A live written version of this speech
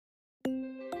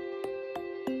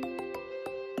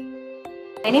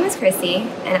My name is Chrissy,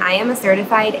 and I am a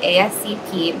certified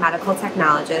ASCP medical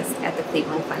technologist at the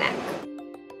Cleveland Clinic.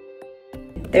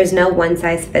 There's no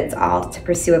one-size-fits-all to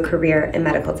pursue a career in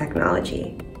medical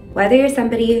technology. Whether you're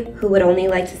somebody who would only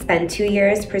like to spend 2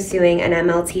 years pursuing an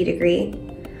MLT degree,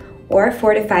 or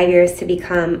 4 to 5 years to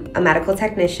become a medical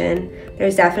technician,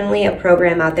 there's definitely a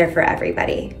program out there for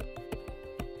everybody.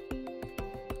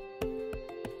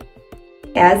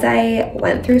 As I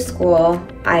went through school,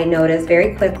 I noticed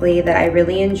very quickly that I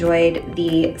really enjoyed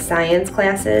the science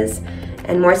classes,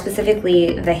 and more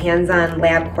specifically, the hands-on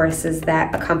lab courses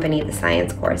that accompany the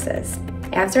science courses.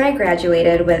 After I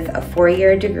graduated with a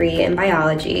 4-year degree in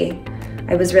biology,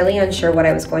 I was really unsure what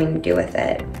I was going to do with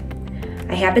it.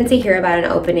 I happened to hear about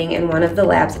an opening in one of the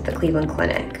labs at the Cleveland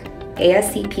Clinic.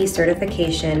 ASCP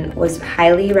certification was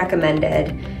highly recommended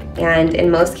and in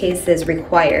most cases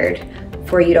required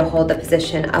for you to hold the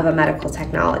position of a medical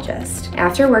technologist.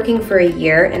 After working for a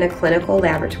year in a clinical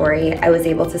laboratory, I was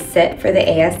able to sit for the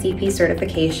ASCP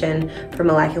certification for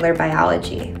molecular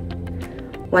biology.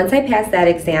 Once I passed that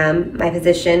exam, my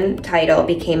position title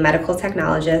became medical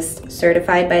technologist,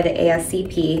 certified by the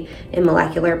ASCP in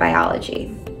molecular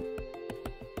biology.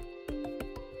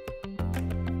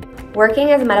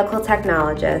 Working as a medical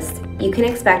technologist, you can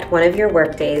expect one of your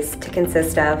workdays to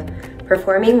consist of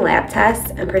performing lab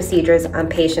tests and procedures on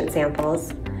patient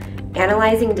samples,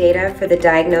 analyzing data for the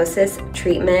diagnosis,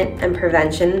 treatment, and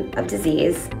prevention of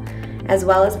disease, as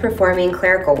well as performing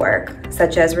clerical work,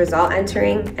 such as result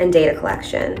entering and data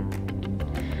collection.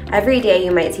 Every day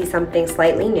you might see something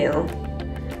slightly new,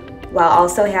 while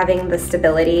also having the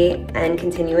stability and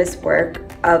continuous work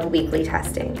of weekly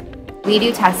testing. We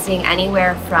do testing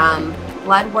anywhere from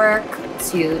blood work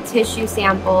to tissue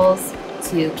samples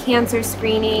to cancer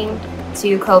screening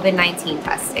to COVID-19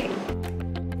 testing.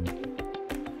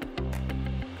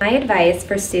 My advice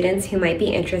for students who might be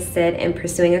interested in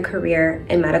pursuing a career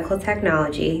in medical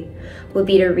technology would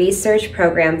be to research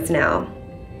programs now.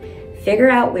 Figure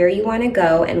out where you want to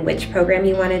go and which program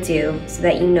you want to do so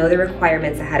that you know the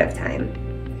requirements ahead of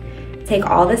time. Take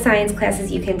all the science classes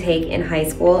you can take in high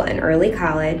school and early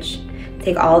college,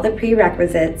 take all the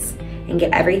prerequisites, and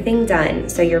get everything done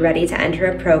so you're ready to enter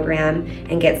a program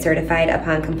and get certified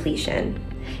upon completion.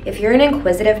 If you're an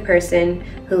inquisitive person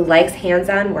who likes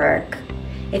hands-on work,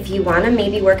 if you want to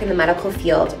maybe work in the medical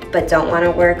field but don't want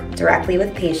to work directly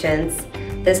with patients,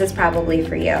 this is probably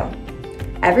for you.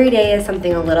 Every day is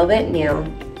something a little bit new,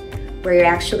 where you're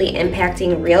actually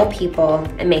impacting real people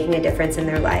and making a difference in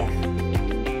their life.